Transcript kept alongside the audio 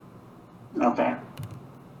Okay.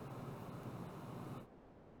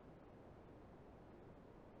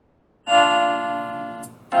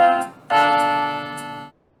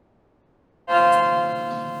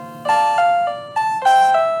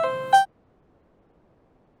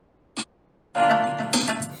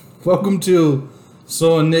 Welcome to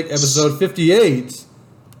Soul and Nick episode 58.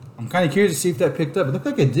 I'm kind of curious to see if that picked up. It looked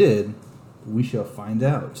like it did. We shall find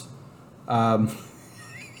out.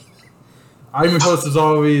 I'm your host, as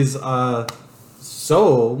always,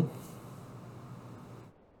 Soul.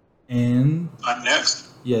 And I'm next.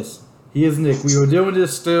 yes, he is Nick. We were doing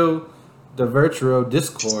this still the virtual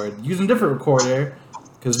Discord, using a different recorder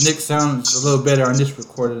because Nick sounds a little better on this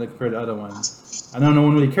recorder than compared to other ones. I know no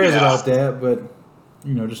one really cares about that, but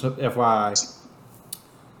just FYI.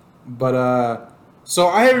 But so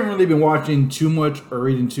I haven't really been watching too much or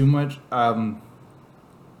reading too much.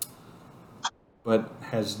 But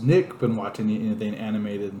has Nick been watching anything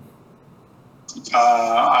animated?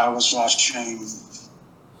 I was watching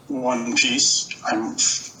One Piece. I'm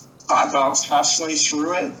about halfway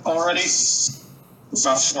through it already.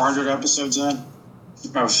 About 400 episodes in.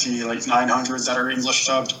 Of the 900 that are English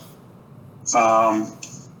dubbed.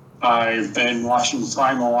 I've been watching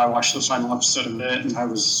Primal. I watched the final episode of it, and I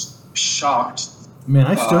was shocked. Man,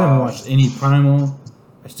 I still haven't watched any Primal.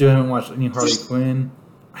 I still haven't watched any Harley Quinn.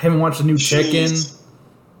 I haven't watched the new Tekken.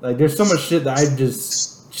 Like, there's so much shit that I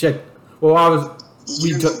just checked. Well,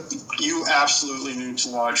 You absolutely need to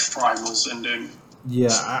watch Primal's ending.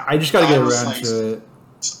 Yeah, I just gotta get around to it.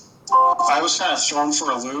 I was kind of thrown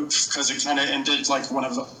for a loop because it kind of ended like one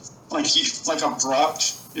of the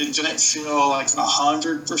abrupt. It didn't feel like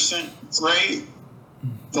 100% great,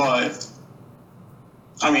 but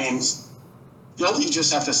I mean, you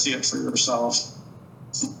just have to see it for yourself.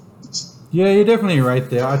 Yeah, you're definitely right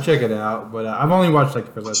there. I'll check it out, but I've only watched the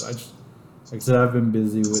first. Like I said, I've been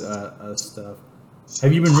busy with stuff.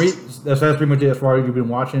 Have you been that's pretty much it as far as you've been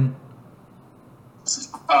watching.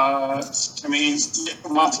 I mean,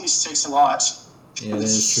 One Piece takes a lot. Yeah, that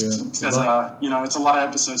is true. Because it's a lot of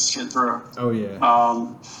episodes to get through. Oh yeah.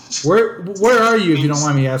 Where are you, if you don't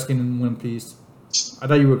mind me asking, in One Piece? I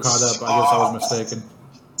thought you were caught up. I guess I was mistaken.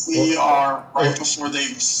 We are right before they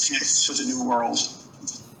get to the New World.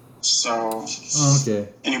 So. Okay.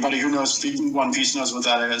 Anybody who knows One Piece knows what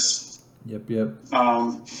that is. Yep.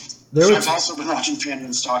 I've also been watching Panty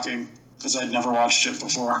and Stocking because I'd never watched it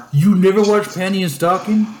before. You never watched Panty and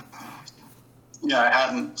Stocking? Yeah, I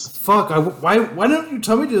hadn't. Fuck! Why don't you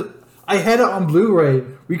tell me to? I had it on Blu-ray.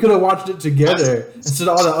 We could have watched it together instead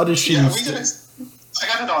of all the other shit. Yeah, I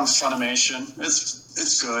got it on Funimation.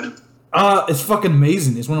 It's good. It's fucking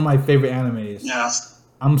amazing. It's one of my favorite animes. Yeah.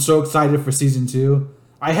 I'm so excited for season 2.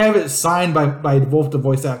 I have it signed by both the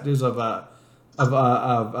voice actors of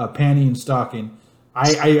Panty and Stocking.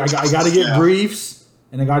 I got to get Briefs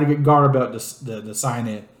and I got to get Garbelt to sign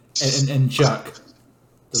it and Chuck.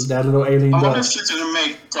 That little alien. I wonder if you're going to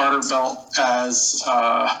make Garbelt as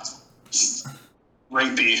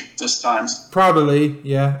rapey this time. Probably,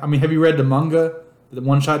 yeah. I mean, have you read the manga? The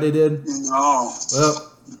one shot they did? No.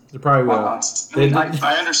 Well, they probably will.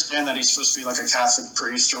 I understand that he's supposed to be like a Catholic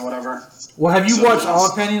priest or whatever. Well, have you watched all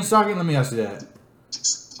of Panty and Stocking? Let me ask you that.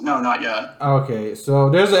 No, not yet. Okay, so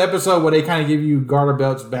there's an episode where they kind of give you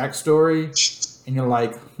Garbelt's backstory, and you're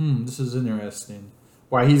like, this is interesting.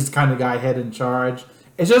 Why he's the kind of guy head in charge.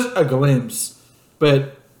 It's just a glimpse,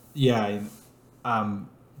 but yeah,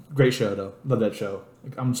 great show though. Love that show.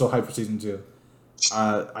 I'm so hyped for season 2.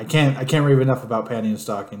 I can't rave enough about Panty and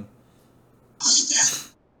Stocking.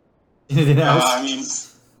 Anything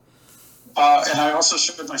else? And I also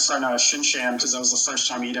showed my son Shin-Chan because that was the first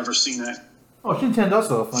time he'd ever seen it. Oh, Shin-Chan's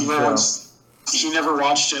also a fun show. He never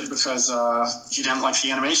watched it because he didn't like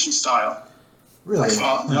the animation style. Really?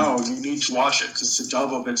 No, you need to watch it because the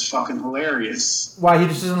dub of it's fucking hilarious. Why, he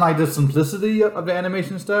just doesn't like the simplicity of the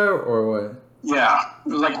animation style, or what? Yeah,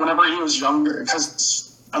 like whenever he was younger,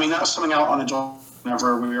 because that was coming out on adult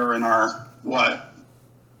whenever we were in our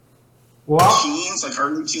teens, like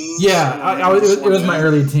early teens. Yeah, it was my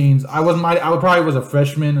early teens. I probably was a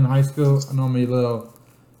freshman in high school. I know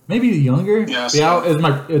maybe younger. Yes. Yeah, it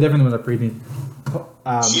definitely was a preteen.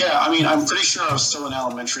 I'm pretty sure I was still in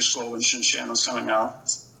elementary school when Shin-Chan was coming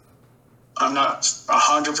out. I'm not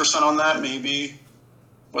 100% on that. Maybe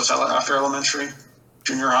was that after elementary,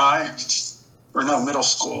 junior high, or no, middle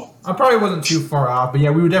school. I probably wasn't too far off, but yeah,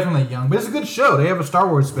 we were definitely young. But it's a good show. They have a Star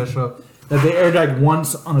Wars special that they aired like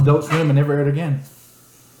once on Adult Swim and never aired again.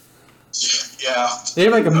 Yeah. They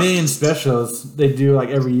have like a million specials they do like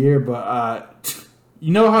every year, but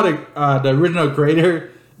you know how the original creator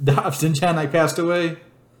of Shin-Chan passed away?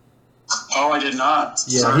 Oh, I did not.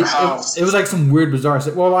 Yeah, How? it was like some weird, bizarre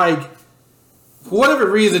shit. Well, like, for whatever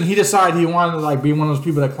reason, he decided he wanted to like be one of those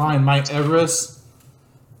people that climbed Mount Everest.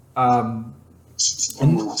 And,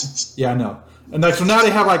 yeah, I know. And like, so now they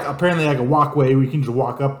have like apparently like a walkway where you can just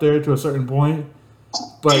walk up there to a certain point.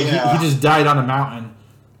 But he just died on a mountain.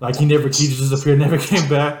 Like he just disappeared, never came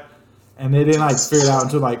back. And they didn't like figure it out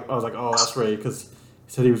until like I was like, oh, that's right, because he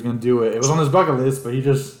said he was gonna do it. It was on his bucket list, but he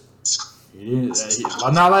didn't.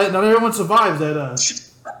 Not everyone survives that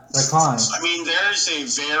climb. I mean, there's a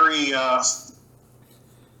very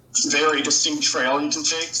very distinct trail you can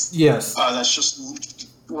take. Yes. That's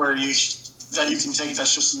just where you can take.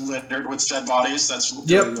 That's just littered with dead bodies. That's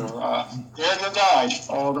yep. They died.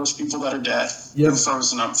 All those people that are dead. Yep.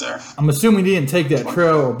 Frozen up there. I'm assuming he didn't take that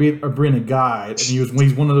trail or bring a guide, and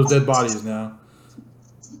he's one of those dead bodies now.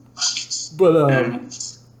 But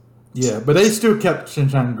yeah, but they still kept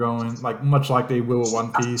Shinchan going, like much like they will with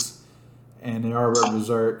One Piece, and they are with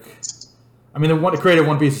Berserk. I mean, the creator of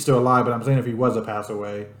One Piece is still alive, but I'm saying if he was to pass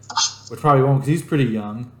away, which probably won't, because he's pretty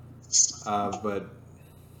young. But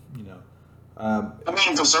you know, I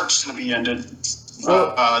mean, Berserk's gonna be ended.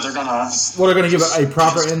 Well, they're gonna. Well, they're gonna give it a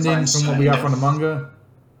proper ending from what we got from the manga.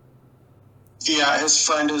 Yeah, his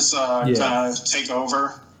friend is gonna take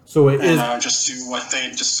over. So it is just do what they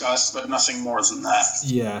discussed, but nothing more than that.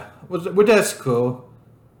 Yeah, well, that's cool.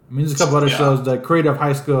 I mean, there's a couple other shows. The creator of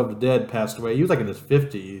High School of the Dead passed away. He was like in his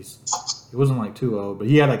 50s. He wasn't like too old, but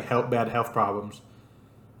he had like bad health problems.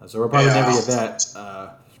 So we'll probably never get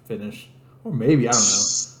that finished, or maybe, I don't know,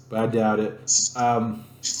 but I doubt it.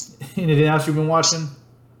 Anything else you've been watching?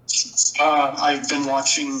 I've been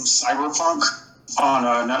watching Cyberpunk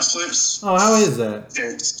on Netflix. Oh, how is that?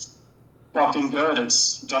 It's fucking good.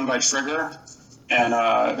 It's done by Trigger, and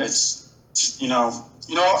it's you know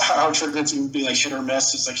how Trigger can be like hit or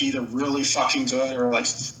miss. It's like either really fucking good or like,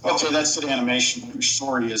 okay, that's good animation, but your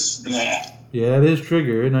story is bad. Yeah, it is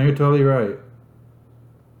Trigger. No, you're totally right.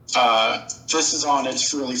 This is on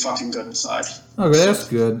its really fucking good side. Okay, that's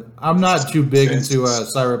good. I'm not too big into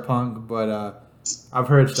Cyberpunk, but I've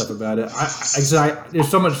heard stuff about it. There's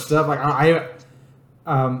so much stuff. Like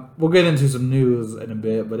we'll get into some news in a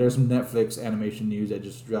bit, but there's some Netflix animation news that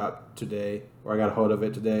just dropped today, or I got a hold of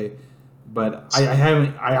it today. But I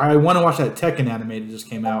haven't. I want to watch that Tekken anime that just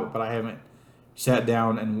came out, but I haven't sat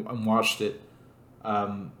down and watched it.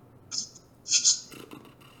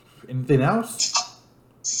 Anything else?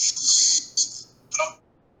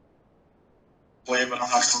 But I'm not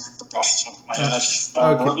going to get the process off my head.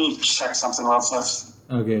 Okay. Let me check something real quick.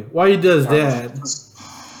 Okay. While he does that,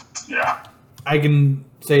 yeah, I can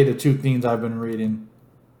say the two things I've been reading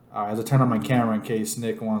as I turn on my camera in case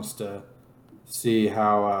Nick wants to see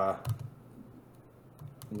how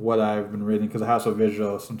what I've been reading, because I have some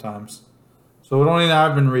visual sometimes. So the only thing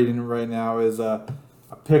I've been reading right now is I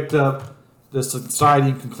picked up this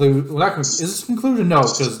exciting conclusion. Well, is this conclusion? No,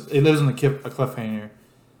 because it lives in a cliffhanger.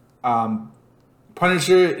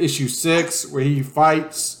 Punisher issue 6, where he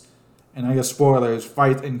fights, and I guess spoilers,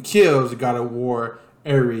 fights and kills the God of War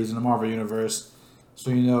Ares in the Marvel Universe.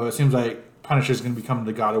 So it seems like Punisher is going to become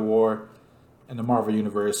the God of War in the Marvel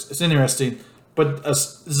Universe. It's interesting, but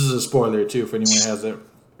this is a spoiler too for anyone who hasn't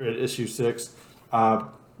read issue 6.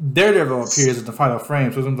 Daredevil appears in the final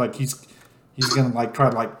frame, so it seems like he's going to like try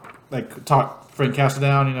to like talk Frank Castle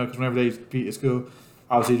down, because whenever they beat his school,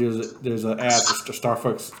 obviously there's an ad for Star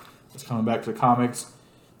Fox that's coming back to the comics,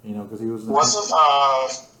 because he was. Wasn't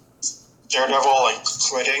Daredevil like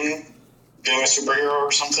quitting being a superhero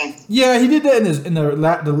or something? Yeah, he did that in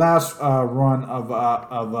the last run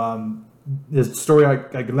of his story.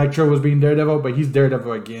 Like Electro was being Daredevil, but he's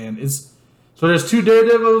Daredevil again. So there's two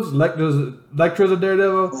Daredevils. Electra's a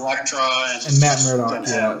Daredevil. Elektra and Matt Murdock.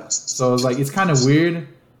 Yeah. So it's kind of weird.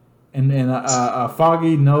 And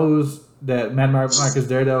Foggy knows that Matt Murdock is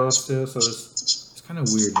Daredevil still, so it's kind of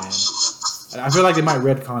weird, man. I feel like they might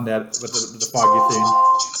retcon that with the Foggy thing,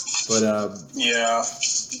 but yeah.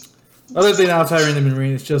 Other thing I'll tell you in the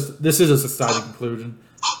Marine is just this is a exciting conclusion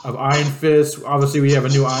of Iron Fist. Obviously, we have a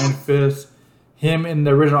new Iron Fist. Him and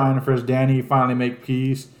the original Iron Fist, Danny, finally make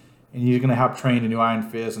peace, and he's gonna help train the new Iron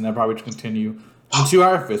Fist, and they'll probably continue the two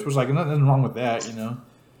Iron Fists, which nothing wrong with that,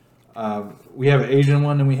 We have an Asian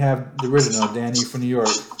one, and we have the original Danny from New York.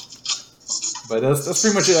 But that's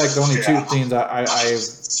pretty much it. Like the only two things I've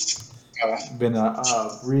been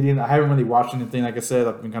reading. I haven't really watched anything. Like I said,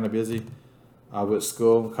 I've been kind of busy with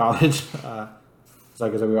school, college. So I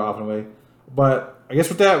guess we were off and away. But I guess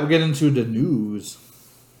with that, we'll get into the news.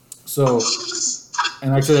 So,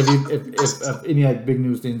 and like I said, if any big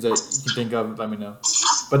news things that you can think of, let me know.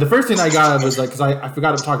 But the first thing I got was because I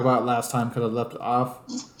forgot to talk about it last time because I left it off.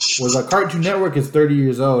 was Cartoon Network is 30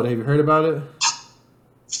 years old. Have you heard about it?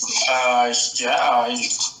 Yeah,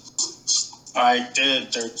 I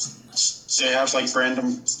did. They have like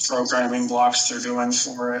random programming blocks they're doing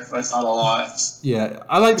for it, but not a lot. Yeah,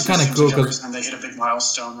 I like the kind of cool like every because time they hit a big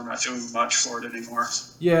milestone, they're not doing much for it anymore.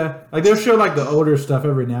 yeah, like they'll show like the older stuff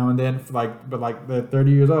every now and then, but they're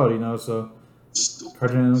 30 years old, so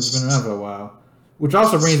Cartoon Network's been around for a while. Which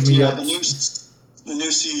also brings me up. The new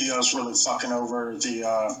CEO's really fucking over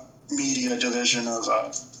the media division of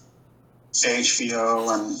HBO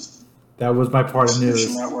and that was my part of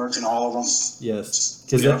news. Network and all of them. Yes,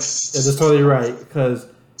 because that's totally right. Because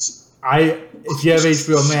if you have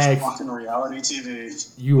HBO Max, fucking reality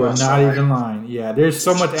TV, you are not even lying. Yeah, there's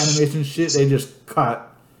so much animation shit they just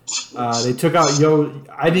cut. They took out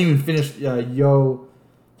I didn't even finish Yabba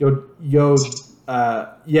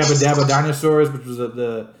Dabba Dinosaurs, which was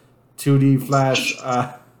the 2D Flash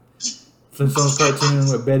Flintstones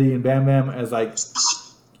cartoon with Betty and Bam Bam as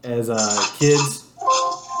kids.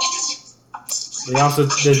 They also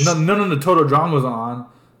there's none of the Total Dramas on.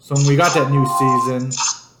 So when we got that new season,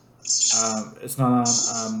 it's not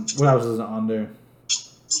on. What else is on there?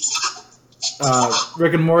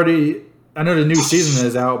 Rick and Morty. I know the new season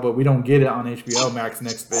is out, but we don't get it on HBO Max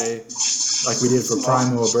next day, like we did for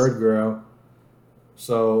Primal or Bird Girl.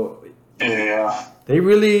 So yeah, they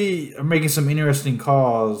really are making some interesting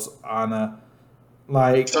calls on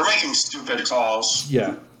like they're making stupid calls.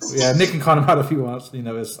 Yeah. Nick can call him out if he wants.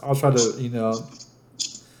 I'll try to.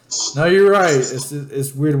 No, you're right.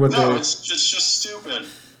 It's weird what they. It's just stupid.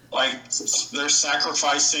 Like they're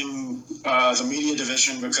sacrificing the media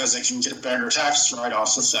division because they can get a better tax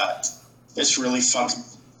write-off with that. It's really fucking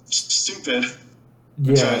stupid.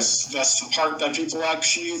 Yeah. Because that's the part that people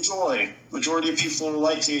actually enjoy. Majority of people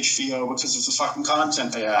like HBO because of the fucking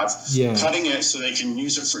content they have. Yeah. Cutting it so they can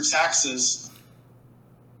use it for taxes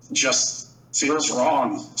just feels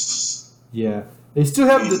wrong. Yeah. They still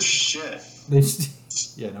have the shit.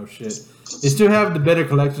 No shit. They still have the better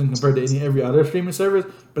collection compared to every other streaming service,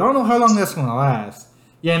 but I don't know how long that's gonna last.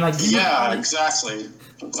 Yeah, and exactly.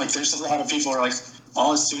 Like, there's a lot of people who are like,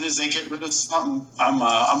 "Oh, as soon as they get rid of something,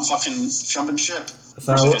 I'm fucking jumping ship. As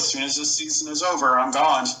soon as this season is over, I'm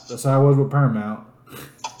gone." That's how I was with Paramount,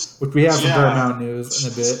 which we have some Paramount news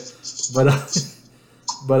in a bit,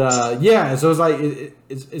 but yeah. So it's like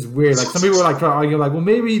it's weird. Like some people are like trying to argue, like, well,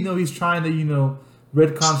 maybe he's trying to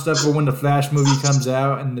retcon stuff for when the Flash movie comes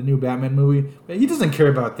out and the new Batman movie. But he doesn't care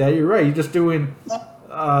about that. You're right. He's just doing.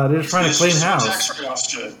 They're just trying to clean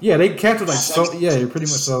house. Yeah, they kept it like so. Yeah, you're pretty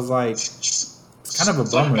much. So I was like, it's kind of a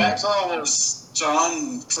bummer. Batgirl was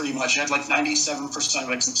done pretty much. It had like 97% of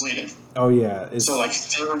it completed. Oh yeah. So like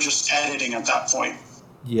they were just editing at that point.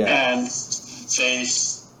 Yeah. And they,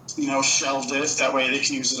 shelved it. That way they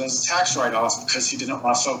can use it as a tax write-off because he didn't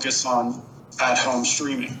want to focus on at-home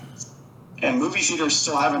streaming. And movie theaters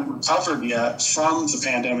still haven't recovered yet from the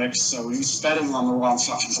pandemic, so he's betting on the wrong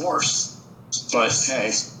fucking horse. But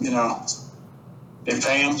hey, they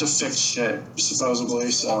pay him to fix shit,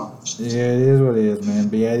 supposedly. So yeah, it is what it is, man.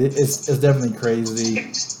 But yeah, it's definitely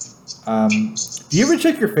crazy. Do you ever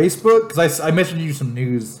check your Facebook? Because I mentioned you some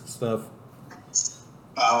news stuff.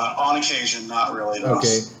 On occasion, not really though.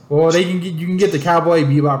 Okay. Well, you can get the Cowboy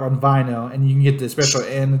Bebop on vinyl, and you can get the special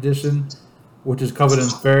N edition, which is covered in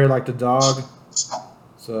fur like the dog.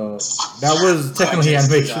 So that was technically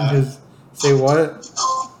animation. Say what?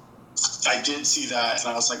 I did see that,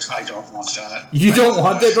 and I was like, I don't want that. You don't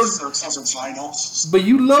want that? They're covered vinyl. But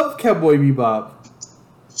you love Cowboy Bebop.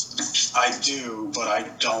 I do, but I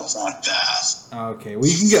don't want that. Okay. Well,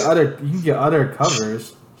 you can get other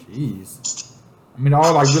covers. Jeez. I mean,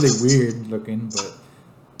 all like really weird looking, but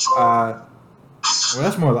well,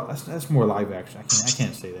 that's more live action. I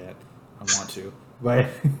can't say that. I want to, but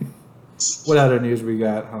what other news we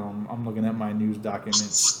got? I'm looking at my news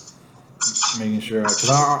documents, making sure because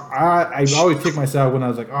I always kick myself when I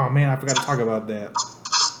was like, oh man, I forgot to talk about that.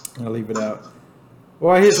 I'm gonna leave it out.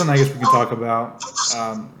 Well, here's something I guess we can talk about.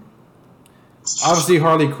 Obviously,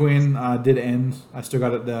 Harley Quinn did end. I still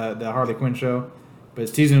got the Harley Quinn show. But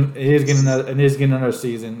it is getting another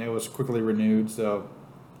season. It was quickly renewed. So,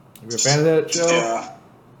 if you're a fan of that show,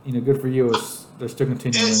 good for you. They're still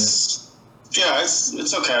continuing. It's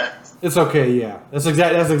okay. It's okay. Yeah, that's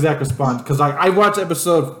exact response. Because I watched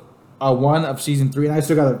episode 1 of season 3, and I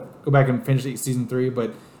still gotta go back and finish season 3.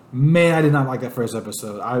 But man, I did not like that first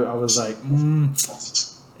episode. I was like,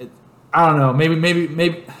 I don't know.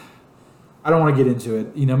 Maybe. I don't want to get into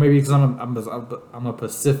it, maybe because I'm a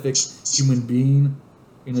Pacific human being,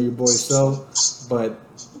 your boy so, but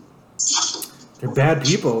they're bad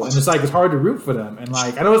people, and it's hard to root for them, and I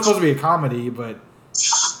know it's supposed to be a comedy, but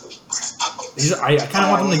I kind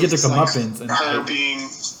of want them to get their like comeuppance. And her being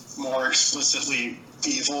more explicitly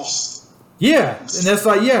evil. Yeah, and that's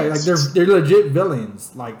like they're legit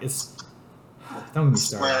villains. Like it's don't get me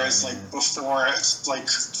started. Whereas like before, it's like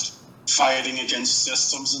fighting against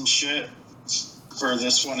systems and shit. For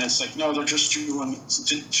this one, it's like no, they're just doing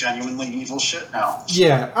genuinely evil shit now.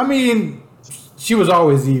 Yeah, I mean, she was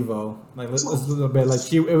always evil. Like let's a little bit. Like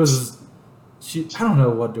she. I don't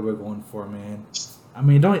know what they were going for, man. I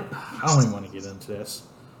mean, I don't even want to get into this.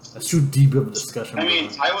 That's too deep of a discussion. I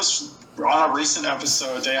mean, I was on a recent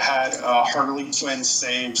episode. They had Harley Quinn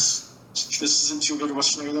saves. This isn't too big of a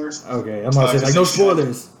spoiler. Okay, I'm not saying like no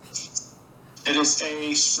spoilers. It is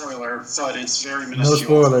a spoiler, but it's very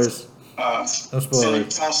minuscule. No spoilers. No spoilers. And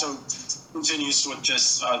it also continues with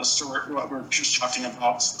just the story, what we're just talking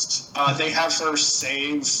about. They have her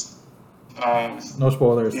save. No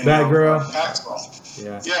spoilers. Batgirl. Batgirl.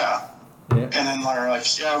 Yeah. Yeah. Yeah. And then they're like,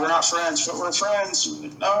 yeah, we're not friends, but we're friends.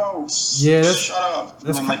 Like, no. Yeah. Shut up.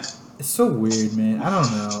 That's and then, like, it's so weird, man. I don't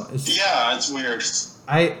know. It's weird.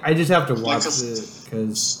 I just have to watch it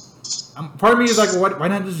because part of me is like, why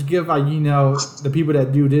not just give the people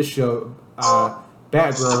that do this show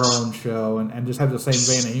Batgirl her own show and just have the same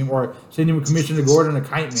vein of humor, or send him Commissioner Gordon a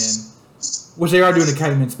Kite Man, which they are doing a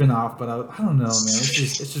Kite Man spinoff, but I don't know, man.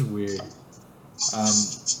 It's just weird.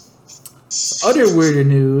 Other weirder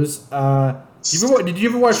news. Did you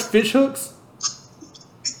ever watch Fish Hooks?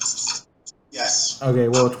 Yes. Okay,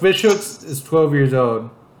 well, Fish Hooks is 12 years old.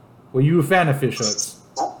 Were you a fan of Fish Hooks?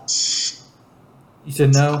 You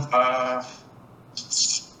said no? I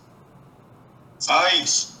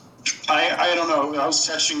don't know.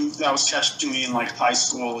 That was catching me in like high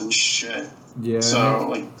school and shit. Yeah. So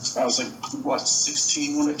like I was like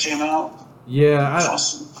 16 when it came out. Yeah, I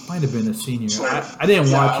might have been a senior. I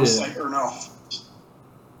didn't watch it. Like, or no.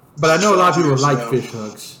 But I know a lot of people like Fish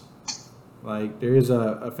Hooks. Like there is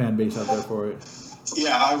a fan base out there for it.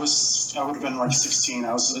 Yeah, I would have been like 16.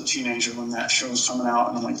 I was a teenager when that show was coming out,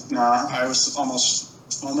 and I'm like, nah. I was almost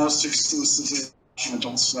exclusively watching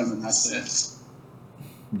Adult Swim, and that's it.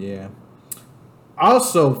 Yeah.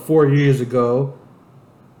 Also, 4 years ago,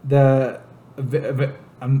 the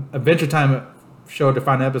Adventure Time show the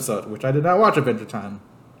final episode, which I did not watch Adventure Time,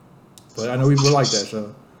 but I know people like that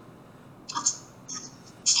show.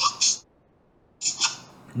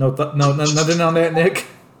 No, nothing on that, Nick.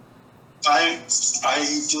 I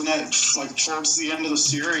didn't like towards the end of the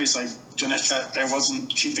series. I wasn't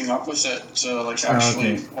keeping up with it to like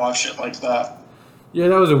actually watch it like that. Yeah,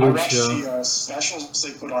 that was a weird show. I watched the specials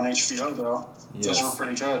they put on HBO though. Yes. Those were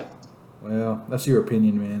pretty good. Well, that's your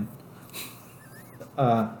opinion, man.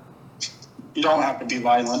 You don't have to be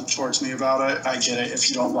violent towards me about it. I get it. If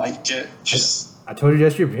you don't like it, just. I told you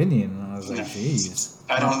that's your opinion. I was like, jeez.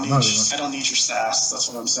 I don't need your sass. That's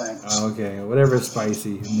what I'm saying. Okay, whatever is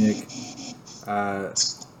spicy, Nick.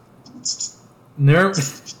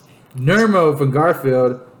 Nermo from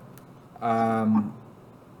Garfield. I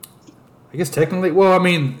guess technically, well, I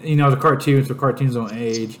mean, the cartoons, so cartoons don't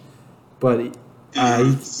age, but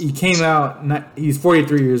he came out. He's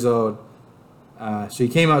 43 years old. So he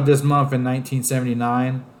came out this month in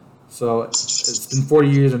 1979. So it's been 40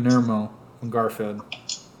 years of Nermo from Garfield.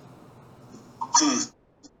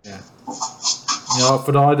 Yeah.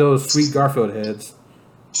 For all those sweet Garfield heads.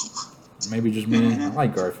 Maybe just me. I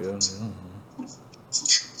like Garfield.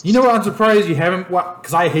 You know what? I'm surprised you haven't watched,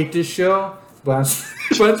 because I hate this show, but I'm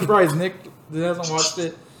surprised Nick hasn't watched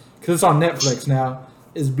it, because it's on Netflix now.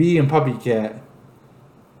 It's Bee and Puppy Cat.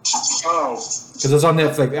 Oh. Because it's on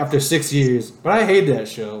Netflix after 6 years. But I hate that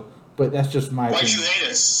show. But that's just my opinion. Why'd you hate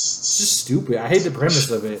it? It's just stupid. I hate the premise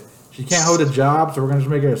of it. She can't hold a job, so we're going to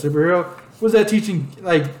just make her a superhero. What's that teaching?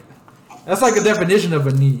 Like, that's like a definition of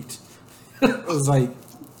a NEET. It was like...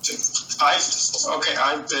 I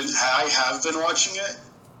have been watching it,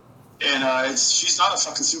 and she's not a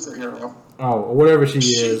fucking superhero. Oh, or whatever she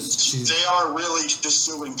is. They are really just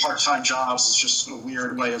doing part-time jobs. It's just a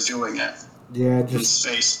weird way of doing it. Yeah, just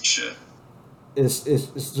space and shit. It's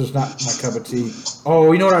just not my cup of tea.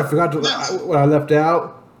 Oh, you know what I forgot what I left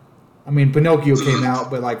out? I mean, Pinocchio came out,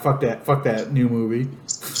 but like fuck that new movie.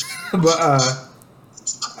 But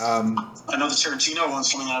I know the Tarantino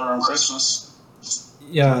one's coming out around Christmas.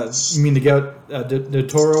 Yeah, you mean the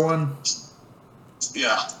Toro one?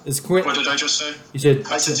 Yeah. It's Quint. What did I just say? You said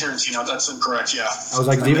I said Tarantino. That's incorrect. Yeah. I was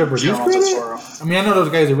like, did they produce it? I mean, I know those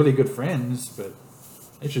guys are really good friends, but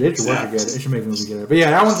they should work together. They should make a movie together. But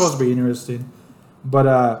yeah, that one's supposed to be interesting.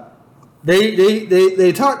 But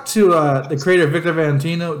they talked to the creator Victor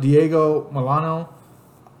Valentino, Diego Milano.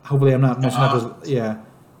 Hopefully, I'm not messing up his. Yeah,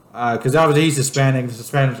 because obviously he's Hispanic. It's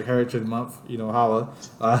Hispanic Heritage Month. Holla.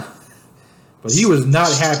 But he was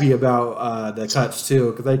not happy about the cuts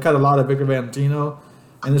too, because they cut a lot of Victor Valentino,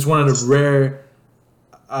 and it's one of the rare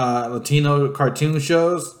Latino cartoon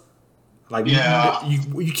shows. Like you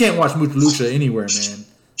can't watch Mucha Lucha anywhere, man.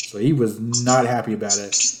 So he was not happy about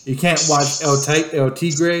it. You can't watch El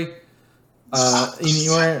Tigre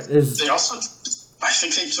anywhere. They also, I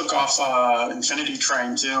think they took off Infinity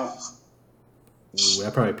Train too. Ooh,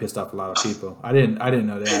 that probably pissed off a lot of people. I didn't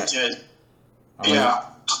know that. It did.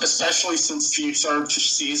 Especially since the third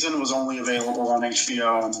season was only available on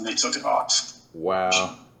HBO, and then they took it off.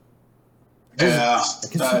 Wow.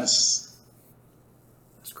 That's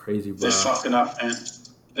crazy, bro. They're fucking up, man.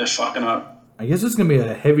 They're fucking up. I guess it's gonna be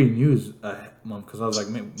a heavy news month because I was like,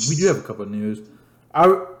 man, we do have a couple of news.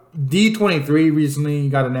 D23 recently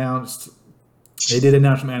got announced. They did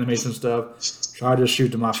announce some animation stuff. So I'll just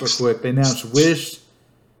shoot them off real quick. They announced Wish,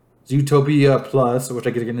 Zootopia Plus, which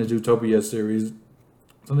I get in the Zootopia series.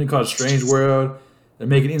 Something called Strange World. They're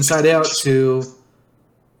making Inside Out 2.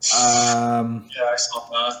 I saw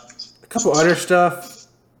that. A couple other stuff,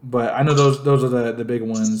 but I know those are the big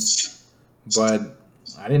ones. But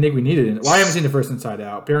I didn't think we needed it. Well, I haven't seen the first Inside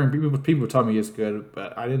Out. People tell me it's good,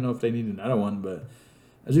 but I didn't know if they needed another one. But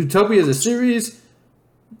Zootopia is a series.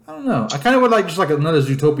 I don't know. I kind of would like just like another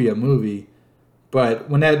Zootopia movie. But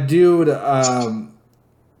when that dude, whoever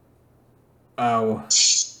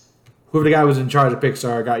the guy was in charge of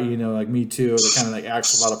Pixar got, like Me Too, they kind of like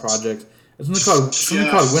axed a lot of projects. There's something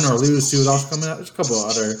called Win or Lose too. It's also coming out. There's a couple of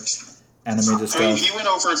other animated stuff. I mean, he went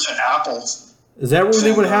over to Apple. Is that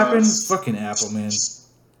really what happened? Fucking Apple, man.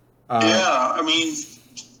 I mean,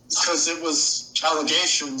 because it was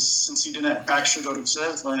allegations since he didn't actually go to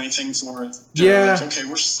court or anything for it. Yeah. Like, okay,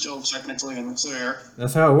 we're still technically in the clear.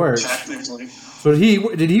 That's how it works. Technically. So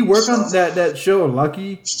did he work on that show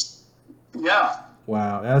Lucky? Yeah.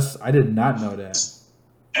 Wow, I did not know that.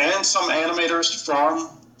 And some animators from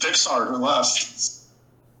Pixar who left.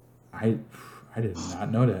 I did not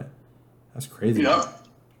know that. That's crazy. Yep.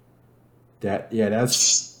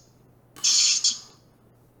 That's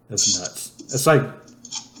nuts. It's like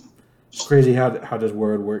it's crazy how this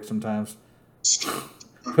word works sometimes.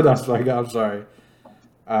 But that's like I'm sorry.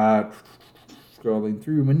 Scrolling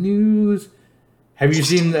through my news. Have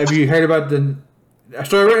you heard about the?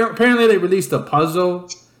 So apparently they released a puzzle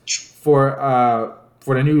for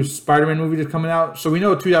the new Spider-Man movie that's coming out. So we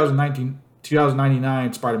know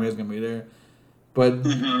 2099 Spider-Man is gonna be there. But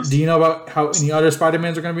do you know about how any other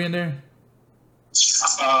Spider-Mans are gonna be in there?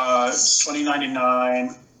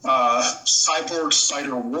 2099, Cyborg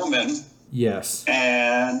Spider-Woman. Yes.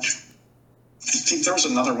 And I think there was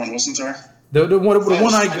another one, wasn't there? The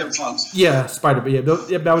one I Spider. Yeah,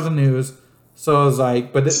 that was the news. So I was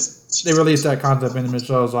like, but they released that concept image.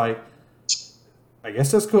 So I was like, I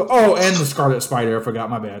guess that's cool. Oh, and the Scarlet Spider. I forgot.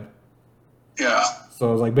 My bad. Yeah. So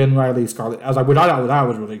I was like, Ben Reilly, Scarlet. I was like, well, that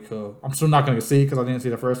was really cool. I'm still not going to see because I didn't see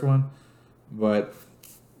the first one, but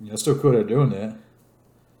it's still cool they're doing it.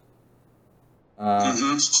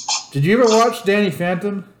 Did you ever watch Danny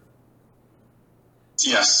Phantom?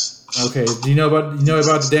 Yes. Okay. Do you know about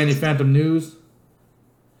the Danny Phantom news?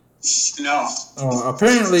 No. Oh,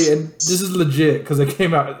 apparently, and this is legit because it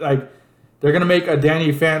came out like they're gonna make a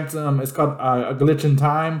Danny Phantom. It's called A Glitch in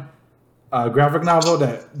Time, graphic novel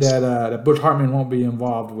that Butch Hartman won't be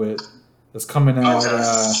involved with. That's coming out. Okay.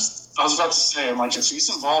 I was about to say, I'm like, if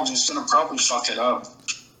he's involved, he's gonna probably fuck it up.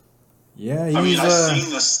 Yeah, I've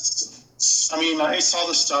seen this. I saw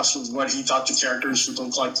the stuff with what he thought the characters would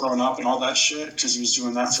look like growing up and all that shit because he was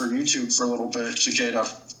doing that for YouTube for a little bit to get up.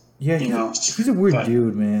 Yeah, he's a weird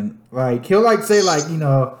dude, man. Like he'll say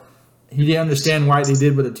he didn't understand why they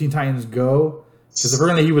did with the Teen Titans Go because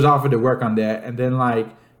apparently he was offered to work on that, and then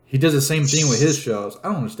he does the same thing with his shows. I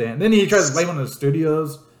don't understand. Then he tries to blame on the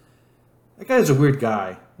studios. That guy's a weird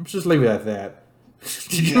guy. I'm just leave it at that.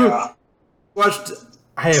 Did you watch?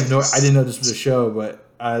 I didn't know this was a show, but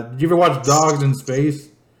did you ever watch Dogs in Space?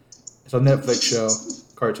 It's a Netflix show,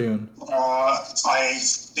 cartoon. I've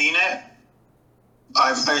seen it.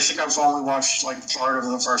 I think I've only watched part of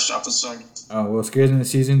the first episode. Oh well, it's getting into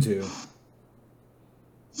season 2.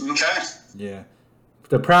 Okay. Yeah,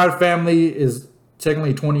 the Proud Family is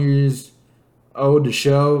technically 20 years old to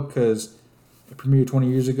show because it premiered 20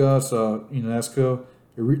 years ago. So that's cool.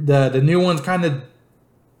 The new one's kind of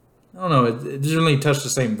I don't know. It doesn't really touch the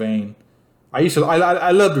same vein. I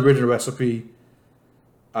love the original Recipe.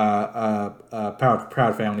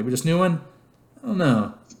 Proud Family, but this new one, I don't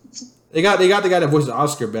know. They got the guy that voiced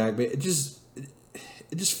Oscar back, but it just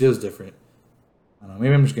feels different. I don't know.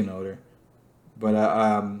 Maybe I'm just getting older. But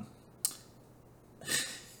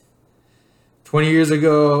 20 years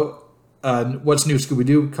ago, What's New Scooby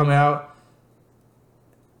Doo come out.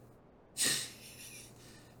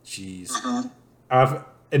 Jeez. Mm-hmm.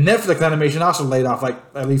 And Netflix Animation also laid off like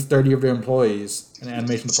at least 30 of their employees in the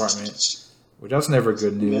animation department, which that's never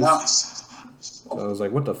good news. Yeah. So I was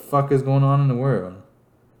like, what the fuck is going on in the world?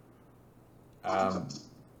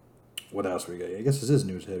 What else we got? I guess this is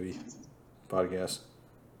news heavy podcast.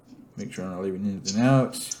 Make sure I'm not leaving anything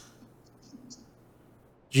out.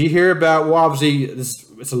 Did you hear about? Well, obviously,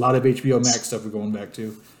 it's a lot of HBO Max stuff we're going back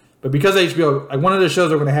to, but because HBO, like one of the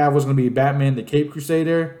shows we're going to have was going to be Batman: The Caped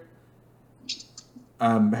Crusader.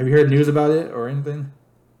 Have you heard news about it or anything?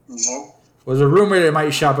 No. Was a rumor that it might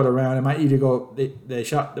shop it around. It might either go they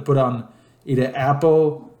put on either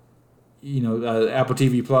Apple, Apple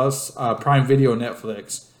TV Plus, Prime Video,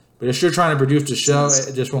 Netflix. But they're still trying to produce the show.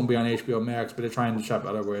 It just won't be on HBO Max, but they're trying to shop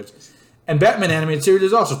other words. And Batman animated series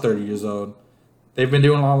is also 30 years old. They've been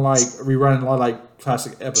doing a lot of rerunning a lot of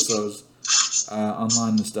classic episodes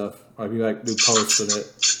online and stuff. Like we do posts with it.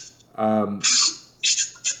 Man,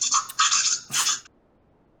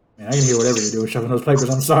 I can hear whatever you're doing, shoving those papers.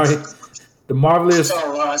 I'm sorry. The Marvelous.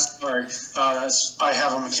 Oh, sorry. I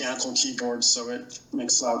have a mechanical keyboard, so it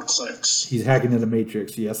makes loud clicks. He's hacking into the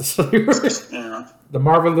Matrix. Yes, that's right. Yeah. The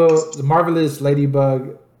Marvelous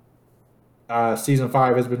Ladybug season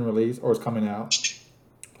 5 has been released, or is coming out.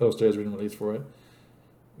 Poster has been released for it.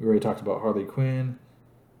 We already talked about Harley Quinn.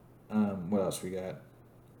 What else we got?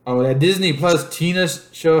 Oh, that Disney Plus Tina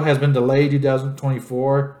show has been delayed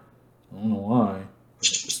 2024. I don't know why.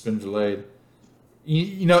 It's been delayed.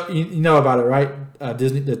 You know about it, right?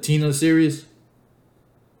 Disney, the Tina series.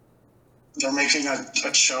 They're making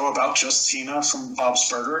a show about just Tina from Bob's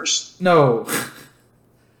Burgers. No,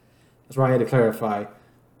 that's why I had to clarify.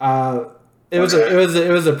 It was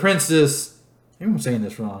a princess. Maybe I'm saying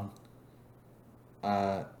this wrong.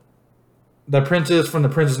 The princess from The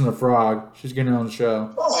Princess and the Frog. She's getting her own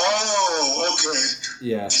show. Oh, okay.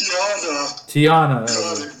 Yeah. Tiana.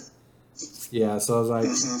 Got it. Yeah, so I was like,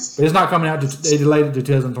 but it's not coming out. They delayed it to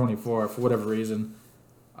 2024 for whatever reason.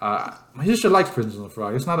 My sister likes Princess and the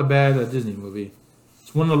Frog. It's not a bad Disney movie.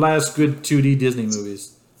 It's one of the last good 2D Disney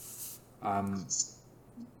movies.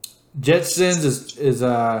 Jetsons is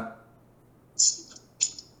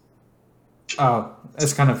oh,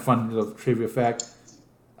 that's kind of fun little trivia fact.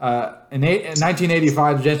 In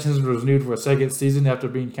 1985, Jetsons was renewed for a second season after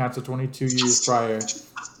being canceled 22 years prior.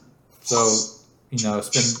 So, it's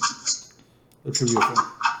been the trivia fact.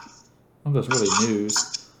 Oh, that's really news.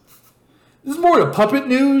 This is more the puppet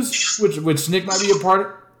news, which Nick might be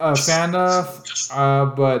a fan of.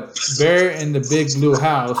 But Bear in the Big Blue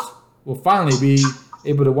House will finally be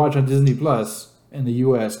able to watch on Disney Plus in the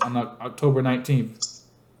U.S. on October 19th.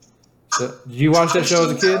 So, did you watch that show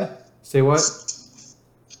as a kid? Say what?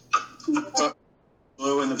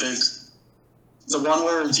 Blue and the Big. The one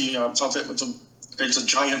where the puppet it's a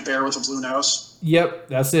giant bear with a blue nose. Yep,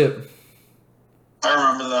 that's it. I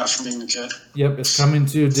remember that from being a kid. Yep, it's coming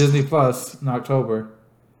to Disney Plus in October.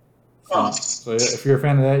 So if you're a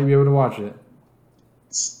fan of that, you'll be able to watch it.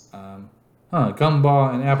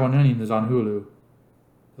 Gumball and Apple and Onion is on Hulu.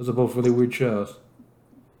 Those are both really weird shows.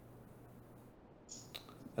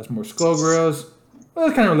 That's more Skullgirls. Well,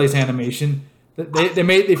 that kind of relates to animation.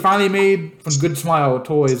 They finally made from Good Smile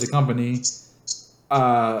Toys, a company,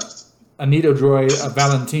 a Neato droid, a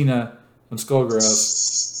Valentina from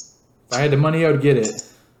Skullgirls. If I had the money, I would get it.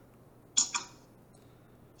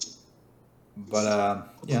 But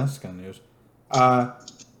yeah, that's kind of news.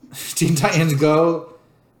 Teen Titans Go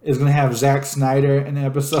is gonna have Zack Snyder in the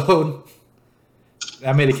episode.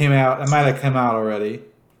 That might have come out already.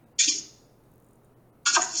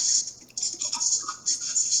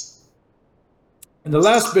 And the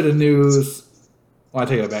last bit of news, well, I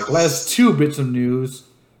take it back. The last 2 bits of news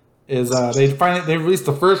is they released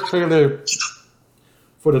the first trailer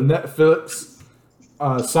for the Netflix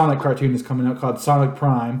Sonic cartoon that's coming out called Sonic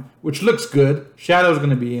Prime, which looks good. Shadow's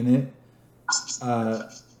going to be in it.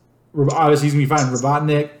 Obviously, he's going to be fighting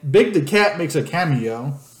Robotnik. Big the Cat makes a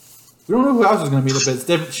cameo. We don't know who else is going to be in it,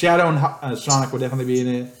 but Shadow and Sonic will definitely be in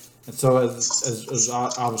it. And so as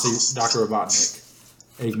obviously Dr. Robotnik,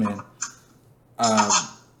 Eggman. Are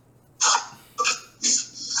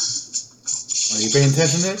you paying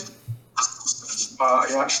attention, Nick?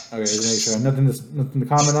 Yeah. Okay, make sure. Nothing to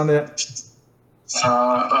comment on that?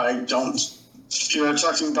 I don't. You're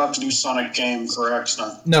talking about the new Sonic game, correct?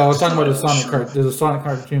 No, I was talking about the Sonic cartoon. There's a Sonic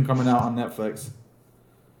cartoon coming out on Netflix.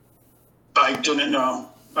 I didn't know.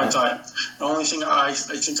 I thought the only thing I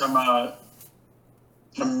think I'm a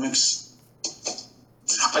mix.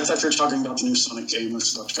 I thought you were talking about the new Sonic game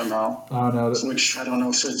that's about to come out. Oh no, which I don't know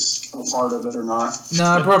if it's a part of it or not.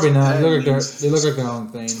 No, probably not. They look like their own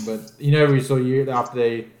thing, but every so year after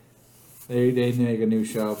they They make a new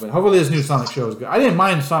show, but hopefully this new Sonic show is good. I didn't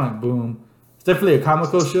mind Sonic Boom. It's definitely a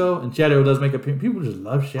comical show, and Shadow does make a people just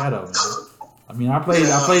love Shadow, man. I mean, I played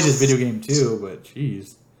this video game too, but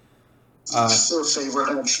jeez. Your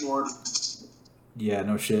favorite edgelord? Yeah,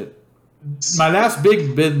 no shit. My last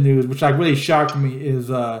big news, which like really shocked me, is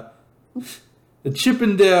the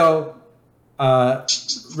Chippendale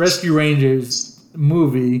Rescue Rangers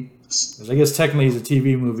movie, which I guess technically is a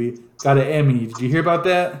TV movie, got an Emmy. Did you hear about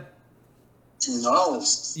that? No.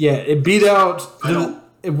 Yeah, it beat out.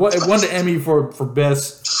 It won the Emmy for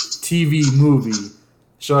best TV movie.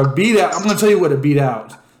 So it beat out. I'm gonna tell you what it beat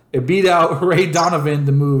out. It beat out Ray Donovan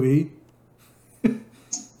the movie,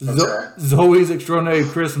 Zoe's Extraordinary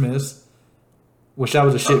Christmas, which that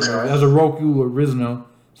was a shit movie. That was a Roku original.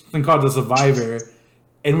 Something called The Survivor,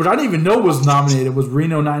 and what I didn't even know was nominated was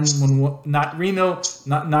Reno 911. Not Reno,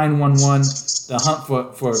 not 911. The Hunt for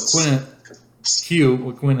Quinnen, Hugh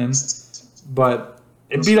with Quinnen, but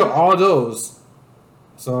it beat up all those.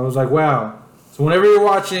 So I was like, wow. So whenever you're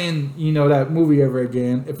watching, that movie ever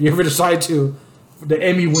again, if you ever decide to, the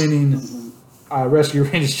Emmy-winning Rescue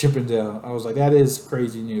Rangers Chippendale, I was like, that is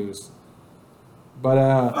crazy news. But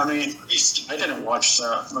I mean, I didn't watch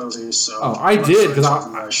that movie, so. Oh, I did because I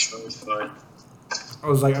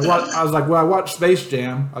was like, well, I watched Space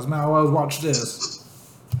Jam. I was like, well, I'll watch this.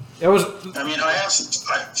 It was. I mean, I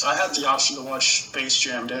had the option to watch Space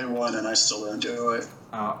Jam Day 1, and I still didn't do it.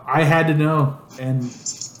 I had to know, and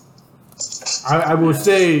I will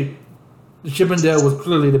say, the Chippendale was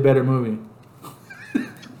clearly the better movie.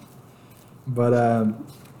 But I mean,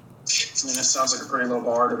 it sounds like a pretty low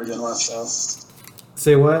bar to begin with, though.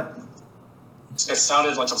 Say what? It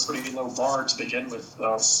sounded like a pretty low bar to begin with,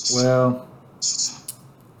 though. Well,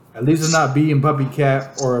 at least it's not Bee and Puppy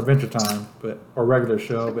Cat or Adventure Time, or regular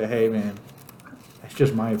show. But hey, man, that's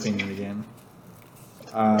just my opinion again.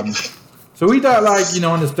 So we thought,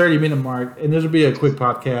 on this 30-minute mark, and this will be a quick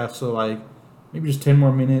podcast, so maybe just 10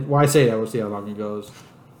 more minutes. Well, I say that, we'll see how long it goes.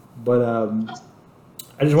 But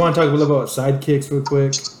I just want to talk a little about sidekicks real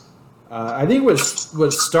quick. I think what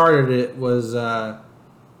started it was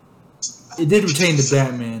it did retain the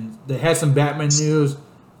Batman. They had some Batman news,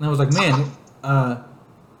 and I was like, man, I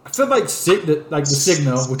feel like the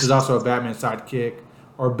Signal, which is also a Batman sidekick,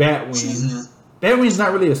 or Batwing. Mm-hmm. Batwing's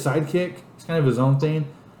not really a sidekick; it's kind of his own thing.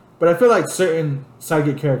 But I feel like certain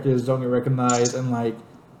sidekick characters don't get recognized, and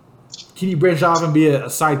can you branch off and be a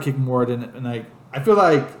sidekick more than? And I feel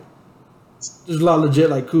like there's a lot of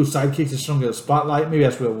legit cool sidekicks that just don't get a spotlight. Maybe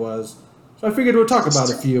that's what it was. So I figured we'll talk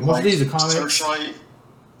about a few. Most of these are comics. Searchlight,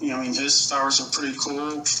 his powers are pretty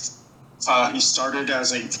cool. He started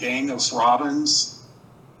as a gang of Robins,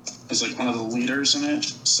 as one of the leaders in it.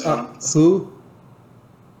 So who?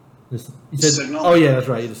 You said Signal. Oh yeah, that's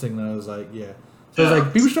right. The Signal is yeah. So it's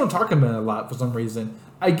people just don't talk about it a lot for some reason.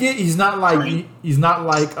 I get he's not he's not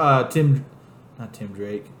like not Tim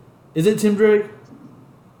Drake. Is it Tim Drake?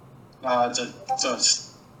 The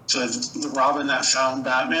Robin that found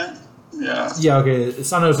Batman. Yeah. Yeah. Okay.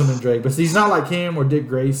 It's not something Drake, but he's not like him or Dick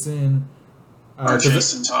Grayson. Or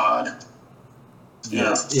Jason Todd. Yeah.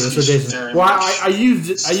 Yeah. So Jason. Well, I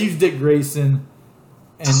use Dick Grayson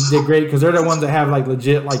and Dick Grayson because they're the ones that have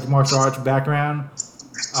legit martial arts background.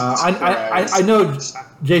 I know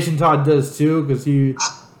Jason Todd does too because he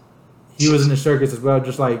was in the circus as well,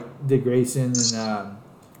 just like Dick Grayson, and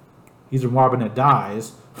he's a Robin that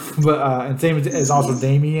dies. But and same as also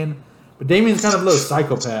Damian, but Damian's kind of a little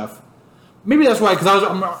psychopath. Maybe that's why, because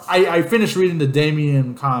I finished reading the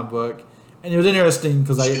Damian comic book, and it was interesting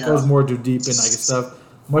because it goes more too deep in stuff,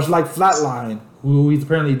 much like Flatline, who he's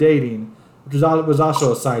apparently dating, which was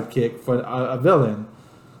also a sidekick for a villain.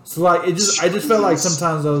 So I just felt like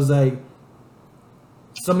sometimes I was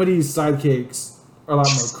some of these sidekicks are a lot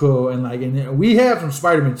more cool, and we have some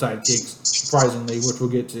Spider-Man sidekicks surprisingly, which we'll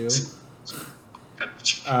get to.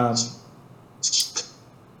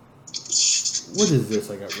 What is this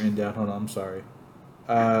I got written down? Hold on, I'm sorry.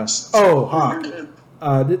 Hawk.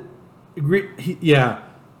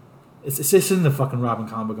 It's in the fucking Robin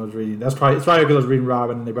comic book I was reading. It's probably because I was reading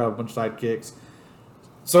Robin and they brought up a bunch of sidekicks.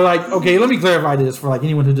 So okay, let me clarify this for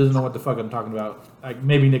anyone who doesn't know what the fuck I'm talking about.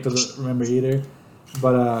 Maybe Nick doesn't remember either.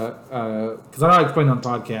 But because I know I explained on the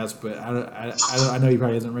podcast, but I know he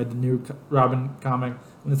probably hasn't read the new Robin comic.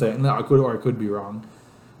 I could be wrong.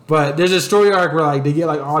 But there's a story arc where they get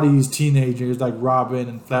all these teenagers Robin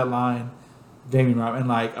and Flatline, Damian Robin,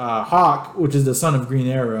 and Hawk, which is the son of Green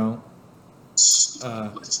Arrow.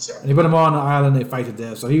 And they put him on an island. They fight to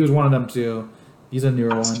death. So he was one of them too. He's a newer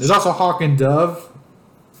one. There's also Hawk and Dove,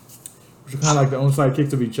 which are kind of their own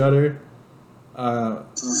sidekicks of each other.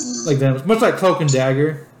 Like them, much like Cloak and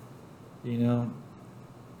Dagger. you know.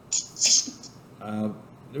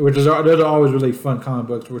 Which is those are always really fun comic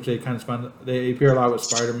books, which they kind of fun. They appear a lot with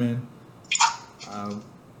Spider-Man.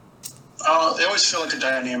 They always feel like a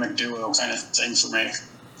dynamic duo kind of thing for me.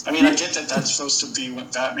 I mean, I get that that's supposed to be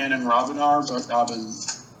what Batman and Robin are, but Robin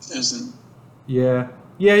isn't. Yeah,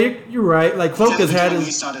 you're right. Like Cloak has had his.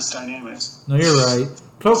 He's not as dynamic. No, you're right.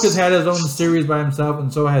 Cloak has had his own series by himself,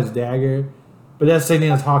 and so has Dagger. But that's the same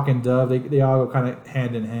thing as Hawk and Dove. They all go kind of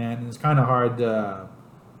hand in hand, and it's kind of hard to.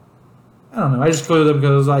 I don't know. I just included them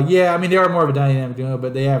because I was like, yeah, I mean, they are more of a dynamic duo,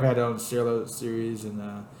 but they have had their own solo series,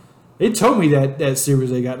 and they told me that series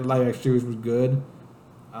they got, the live action series, was good,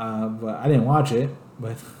 but I didn't watch it.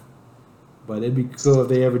 But it'd be cool if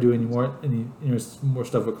they ever do any more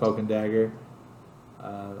stuff with Cloak and Dagger.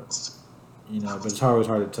 But it's always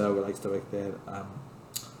hard to tell with like stuff like that.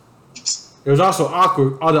 There's also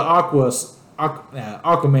Aquaman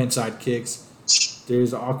sidekicks.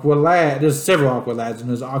 There's There's several Aqua Lads, and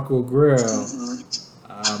there's Aqua Grill.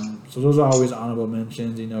 So those are always honorable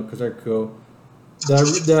mentions, because they're cool.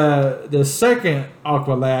 The second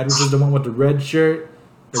Aqua Lad, which is the one with the red shirt,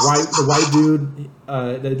 the white dude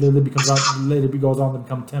that later goes on to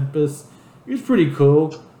become Tempest. He was pretty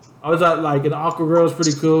cool. I was an Aqua Girl is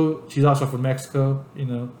pretty cool. She's also from Mexico,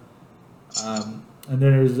 And then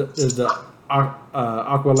there's the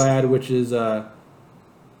Aqua Lad, which is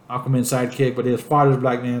Aquaman's sidekick, but his father's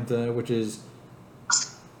Black Manta, which is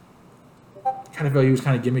kind of felt he was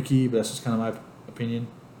kind of gimmicky, but that's just kind of my opinion.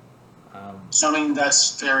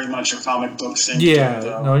 That's very much a comic book thing.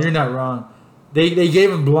 Yeah, no, you're not wrong. They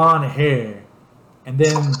gave him blonde hair, and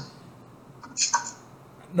then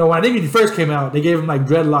when I think when he first came out, they gave him like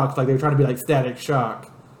dreadlocks, like they were trying to be like Static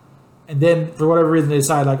Shock, and then for whatever reason they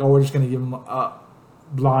decided we're just gonna give him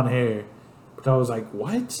blonde hair. But I was like,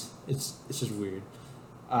 what? It's just weird.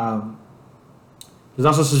 There's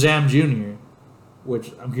also Shazam Jr.,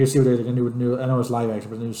 which I'm curious to see what they're going to do with new. I know it's live action,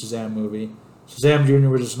 but the new Shazam movie. Shazam Jr.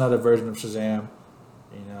 was just another version of Shazam.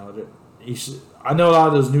 I know a lot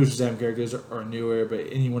of those new Shazam characters are newer, but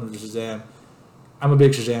any one of the Shazam, I'm a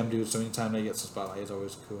big Shazam dude, so anytime they get some spotlight, it's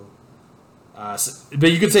always cool.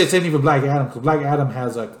 But you could say the same thing for Black Adam, because Black Adam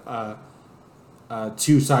has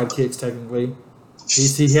two sidekicks technically.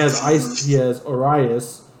 He has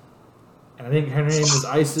Orias, and I think her name is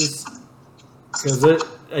Isis, because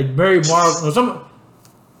Mary Marvel.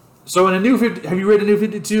 So in the new 50, have you read the new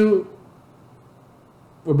 52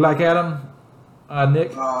 with Black Adam,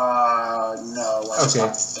 Nick? No. Okay.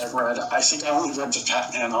 I think I only read the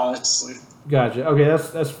Batman, honestly. Gotcha. Okay,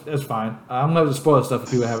 that's fine. I'm gonna have to spoil stuff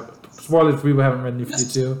if people haven't read New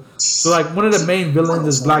 52. So one of the main villains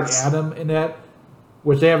is Black Adam in that,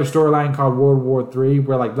 which they have a storyline called World War III,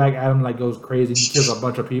 where Black Adam goes crazy and he kills a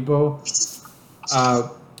bunch of people.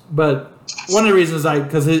 But one of the reasons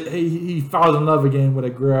because he falls in love again with a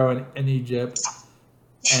girl in Egypt,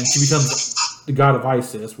 and she becomes the god of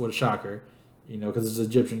Isis. What a shocker, because it's an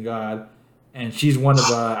Egyptian god, and she's one of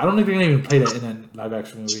I don't think they're gonna even play that in that live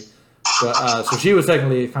action movie. But so she was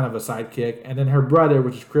technically kind of a sidekick, and then her brother,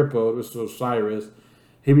 which is crippled, which is Osiris,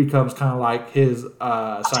 he becomes kind of like his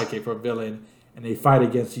sidekick for a villain, and they fight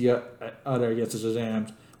against the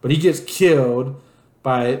Shazams. But he gets killed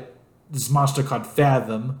by this monster called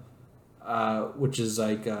Fathom, which is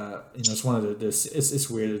it's one of it's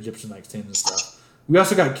weird Egyptian things and stuff. We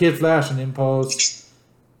also got Kid Flash and Impulse.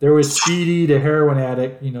 There was Speedy, the heroin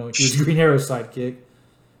addict. He was Green Arrow's sidekick,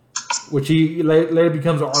 which he later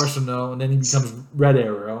becomes Arsenal, and then he becomes Red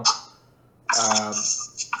Arrow. But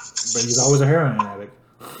he's always a heroin addict.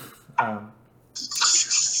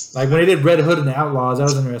 When they did Red Hood and the Outlaws, that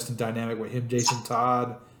was an interesting dynamic with him, Jason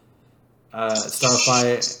Todd,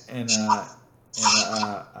 Starfire, and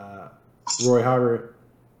Roy Harper.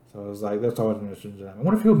 So I was that's always an interesting dynamic. I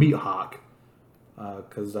wonder if he'll beat Hawk,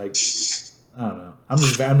 because I don't know. I'm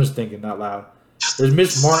just thinking out loud. There's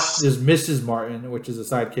Mrs. Martin, which is a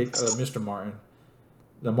sidekick of Mr. Martin,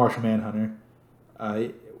 the Martian Manhunter,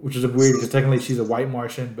 which is weird because technically she's a white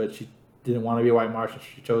Martian, but she didn't want to be a white Martian.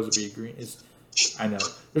 She chose to be a green. I know.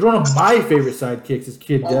 There's one of my favorite sidekicks is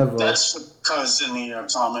Kid Devil. That's because in the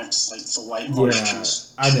comics, the white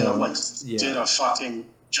Martians, did a fucking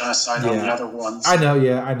genocide on the other ones. I know.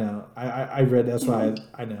 Yeah, I know. I read. That's why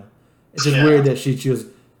I know. It's just weird that she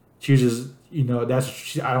chooses. I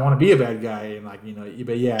don't want to be a bad guy, and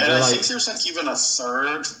but yeah. And I think there's even a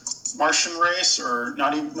third Martian race, or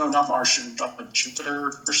not Martian, but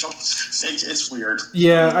Jupiter or something. It's weird.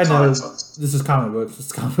 Yeah, I know. This is comic books.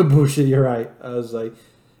 It's comic bullshit. You're right. I was like,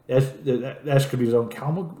 that could be his own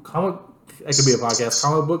comic. That could be a podcast.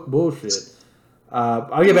 Comic book bullshit.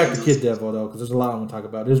 I'll get back to Kid Devil though, because there's a lot I want to talk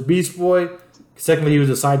about. There's Beast Boy. Secondly, he was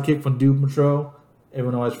a sidekick from Doom Patrol.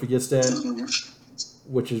 Everyone always forgets that,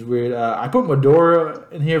 which is weird. I put Medora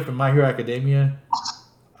in here from My Hero Academia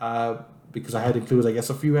because I had to include, I guess,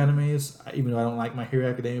 a few animes, even though I don't like My Hero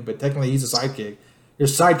Academia. But technically, he's a sidekick.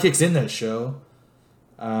 There's sidekicks in that show.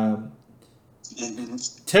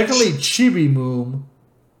 Technically, Chibi Moon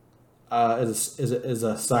is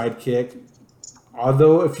a sidekick.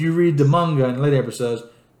 Although, if you read the manga in later episodes,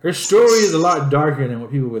 her story is a lot darker than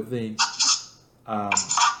what people would think.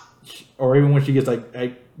 Or even when she gets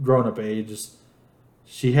like grown up age,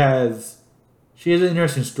 she has an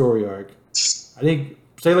interesting story arc. I think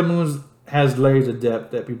Sailor Moon has layers of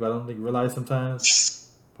depth that people I don't think realize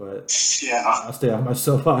sometimes. But Yeah. I'll stay off my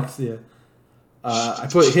soapbox. Yeah. I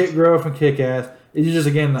put Hit Girl from Kick Ass. It's just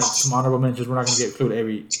again like some honorable mentions. We're not going to include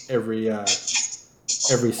every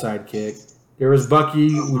sidekick. There was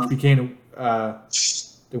Bucky, which became the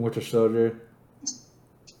Winter Soldier.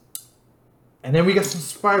 And then we got some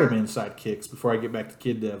Spider-Man sidekicks before I get back to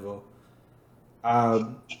Kid Devil.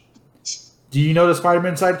 Do you know the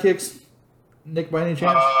Spider-Man sidekicks, Nick, by any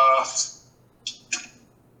chance?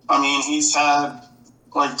 I mean, he's had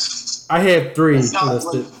like I had 3 he's not,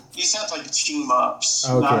 listed. he's had like team ups.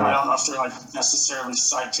 Okay. I don't know if they're like necessarily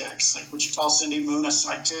sidekicks. Like, would you call Cindy Moon a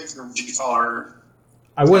sidekick, or would you call her?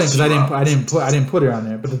 I wouldn't, because I didn't put her on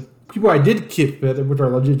there. But the people I did kick with, which are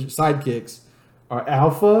legit sidekicks, are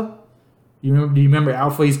Alpha. Do you remember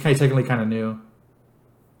Alpha? He's technically kind of new.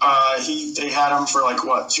 They had him for like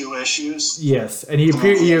what, 2 issues? Yes, and he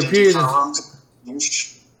appeared in.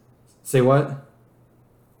 Say what?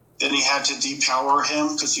 Then he had to depower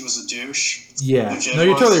him because he was a douche. Yeah, no,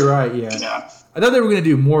 you're totally right. Yeah. I thought they were gonna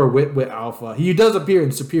do more with Alpha. He does appear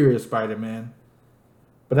in Superior Spider-Man,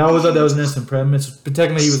 but that was an innocent premise. But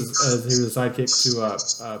technically, he was a sidekick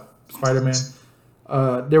to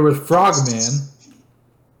Spider-Man. There was Frogman,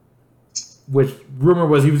 which rumor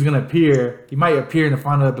was he was going to appear. He might appear in the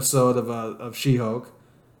final episode of She-Hulk.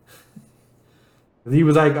 He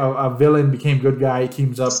was like a villain, became good guy. He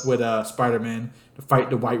teams up with Spider-Man to fight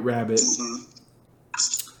the White Rabbit.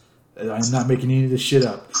 I'm not making any of this shit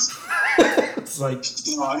up. It's like,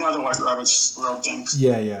 I know the White Rabbit's real thing.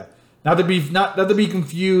 Yeah. Not to be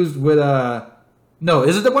confused with no,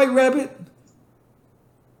 is it the White Rabbit?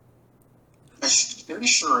 I'm pretty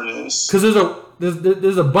sure it is. Because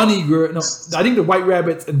there's a bunny girl. No, I think the White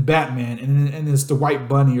Rabbit's in Batman, and it's the White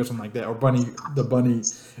Bunny or something like that, or the bunny.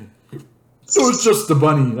 So it's just the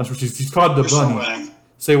bunny. That's what she's called, the bunny. No winning.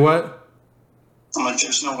 Say what? I'm like,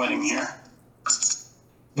 there's no winning here.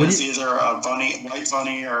 It's either a white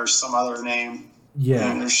bunny, or some other name.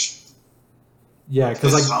 Yeah.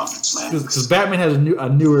 Because Batman has a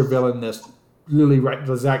newer villain that's literally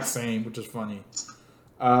the exact same, which is funny.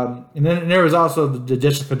 And then there was also the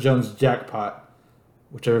Jessica Jones jackpot,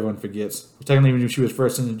 which everyone forgets. Technically, when she was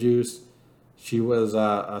first introduced, she was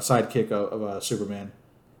a sidekick of Superman.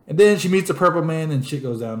 And then she meets the Purple Man, and shit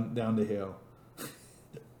goes down the hill.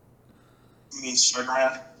 You mean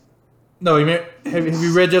Superman? No, have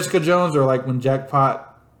you read Jessica Jones, or like when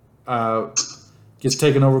Jackpot gets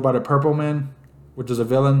taken over by the Purple Man, which is a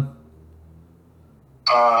villain?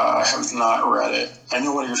 I have not read it. I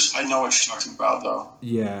know what you're talking about, though.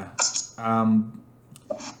 Yeah, that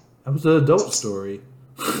was an adult story.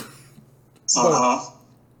 But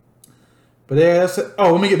yeah, that's it.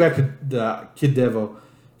 Oh, let me get back to the Kid Devil.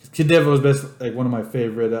 Kid Devil is like one of my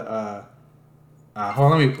favorite.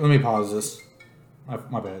 Hold on, let me pause this.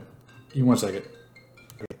 My bad. Give me 1 second.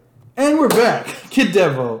 Okay. And we're back. Kid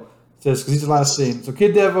Devil says because he's the last thing. So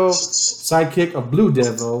Kid Devil, sidekick of Blue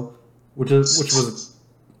Devil, which was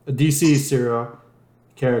a DC serial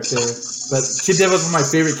character. But Kid Devil is one of my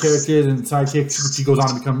favorite characters and sidekicks, which he goes on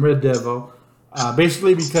to become Red Devil.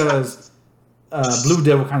 Basically because Blue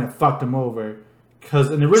Devil kind of fucked him over.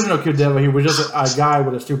 Because in the original Kid Devil, he was just a guy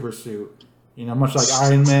with a super suit, much like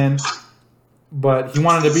Iron Man. But he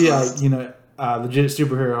wanted to be like, legit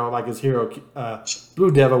superhero like his hero,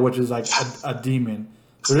 Blue Devil, which is like a demon.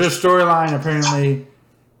 So their storyline apparently,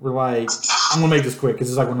 we're like, I'm gonna make this quick because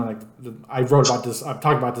it's like one of I wrote about this. I've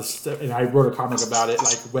talked about this, and I wrote a comic about it,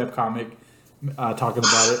 like a web comic, talking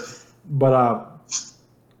about it. But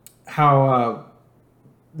how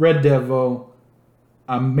Red Devil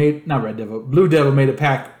Blue Devil made a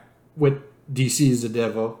pact with DC's the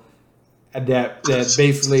Devil, and that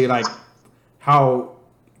basically like how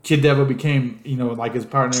Kid Devil became, like his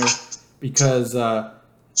partner because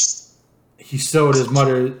he sold his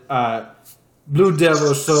mother. Blue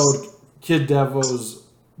Devil sold Kid Devil's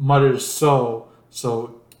mother's soul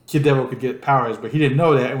so Kid Devil could get powers, but he didn't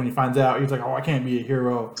know that. And when he finds out, he's like, "Oh, I can't be a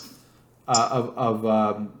hero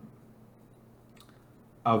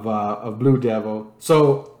of Blue Devil.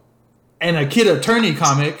 So, and a Kid Attorney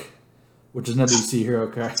comic, which is another DC hero,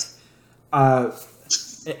 okay.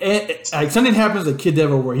 Like something happens to Kid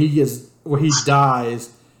Devil where he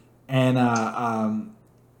dies, and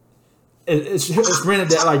it's rented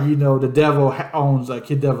that like the devil owns like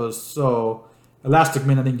Kid Devil's soul. Elastic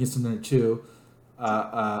Man I think gets in there too,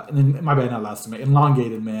 and then my bad, not Elastic Man,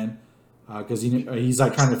 Elongated Man, because he's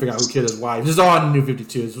like trying to figure out who killed his wife. This is all in the New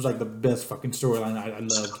 52. This was like the best fucking storyline I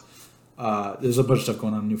loved. There's a bunch of stuff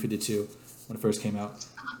going on in New 52 when it first came out,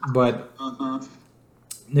 but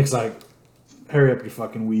Nick's like, hurry up, you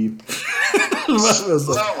fucking weeb. No,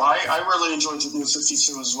 I really enjoyed the New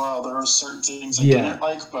 52 as well. There were certain things I didn't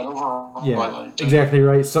like, but overall I liked it. Exactly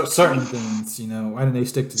right. So, certain things, why didn't they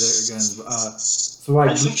stick to their guns? So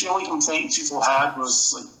like, I think the only complaint people had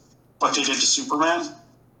was like what they did to Superman.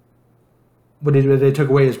 What they took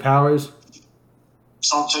away his powers?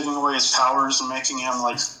 So taking away his powers and making him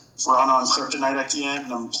like run on kryptonite at the end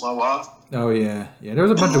and blow up. Oh yeah. There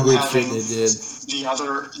was a bunch of weird shit they did.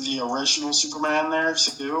 The original Superman there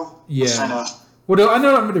too. Yeah. Well, I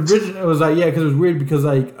know the original. It was like because it was weird because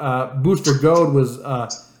like Booster Gold was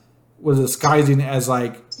disguising as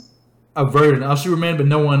like a version of Superman, but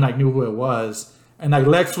no one like knew who it was, and like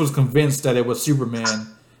Lex was convinced that it was Superman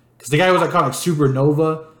because the guy was like called like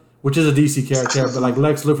Supernova, which is a DC character, but like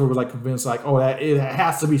Lex Luthor was like convinced like that it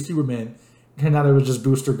has to be Superman. Turned out it was just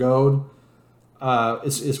Booster Gold.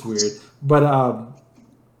 It's weird. But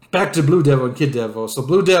back to Blue Devil and Kid Devil. So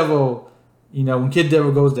Blue Devil, when Kid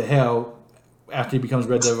Devil goes to hell after he becomes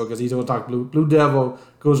Red Devil because he's going to talk Blue Devil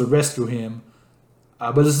goes to rescue him.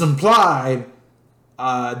 But it's implied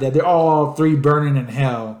that they're all three burning in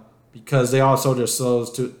hell because they all sold their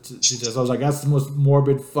souls to this. I was like, that's the most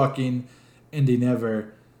morbid fucking ending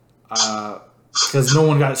ever. Because no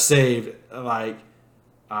one got saved. Like,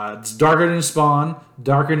 it's darker than Spawn,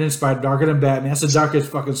 darker than Spider, darker than Batman. That's the darkest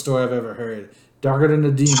fucking story I've ever heard. Darker than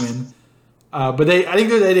the Demon. But I think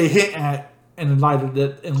they hint at and enlightened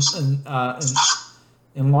that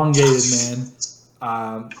Elongated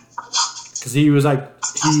Man. Because he was like,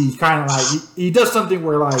 he kind of like, he does something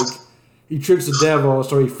where like, he tricks the devil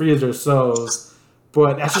so he frees their souls.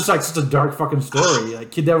 But that's just like such a dark fucking story.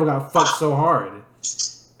 Like, Kid Devil got fucked so hard.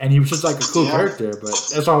 And he was just like a cool character. But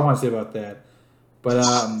that's all I want to say about that. But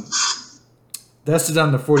that's it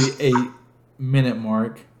on the 48-minute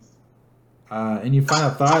mark. Any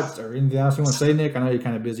final thoughts or anything else you want to say, Nick? I know you're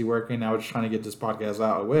kind of busy working. I was just trying to get this podcast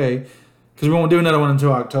out of the way because we won't do another one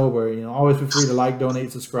until October. Always feel free to like,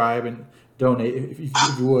 donate, subscribe, and donate if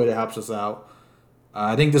you would. It helps us out.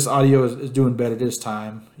 I think this audio is doing better this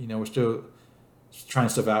time. We're still trying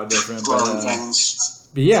stuff out different.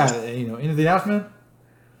 But yeah, anything else, man?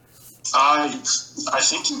 I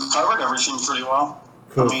think you covered everything pretty well.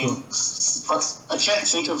 Cool, but I can't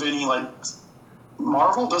think of any, like,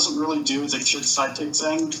 Marvel doesn't really do the kid sidekick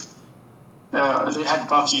thing. They had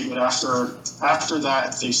Bucky, but after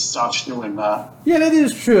that, they stopped doing that. Yeah, that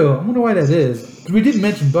is true. I wonder why that is. Because we didn't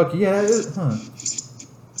mention Bucky. Yeah, that is,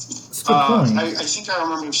 That's a good point. I think I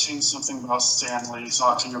remember seeing something about Stan Lee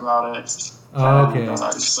talking about it. Oh, okay. And I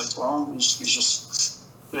was like, well, we just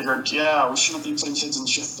figured, we shouldn't be putting kids in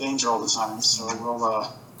danger all the time, so we'll,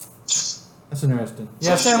 That's interesting.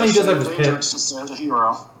 Yeah, Stan Lee does have his pet. Instead of the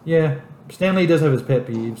hero. Yeah, Stan Lee does have his pet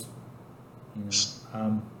peeves.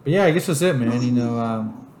 But yeah, I guess that's it, man.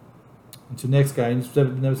 Until next guy,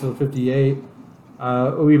 episode 58.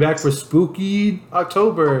 We'll be back for spooky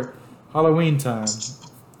October, Halloween time.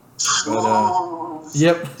 But,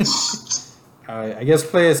 yep. All right, I guess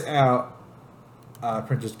play us out,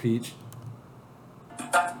 Princess Peach.